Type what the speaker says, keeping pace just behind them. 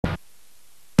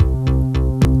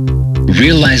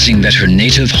Realizing that her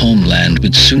native homeland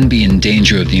would soon be in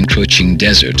danger of the encroaching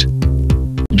desert,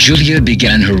 Julia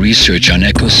began her research on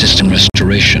ecosystem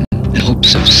restoration in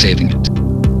hopes of saving it.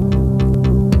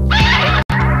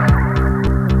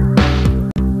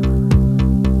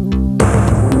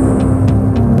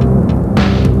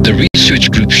 The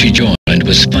research group she joined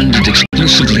was funded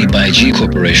exclusively by G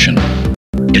Corporation.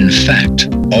 In fact,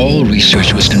 all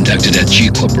research was conducted at G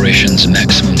Corporation's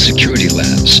maximum security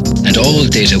labs, and all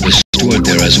data was stored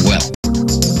there as well.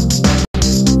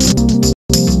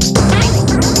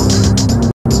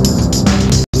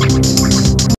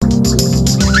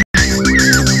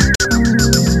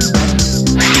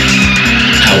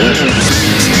 However,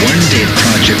 one day the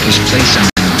project was placed on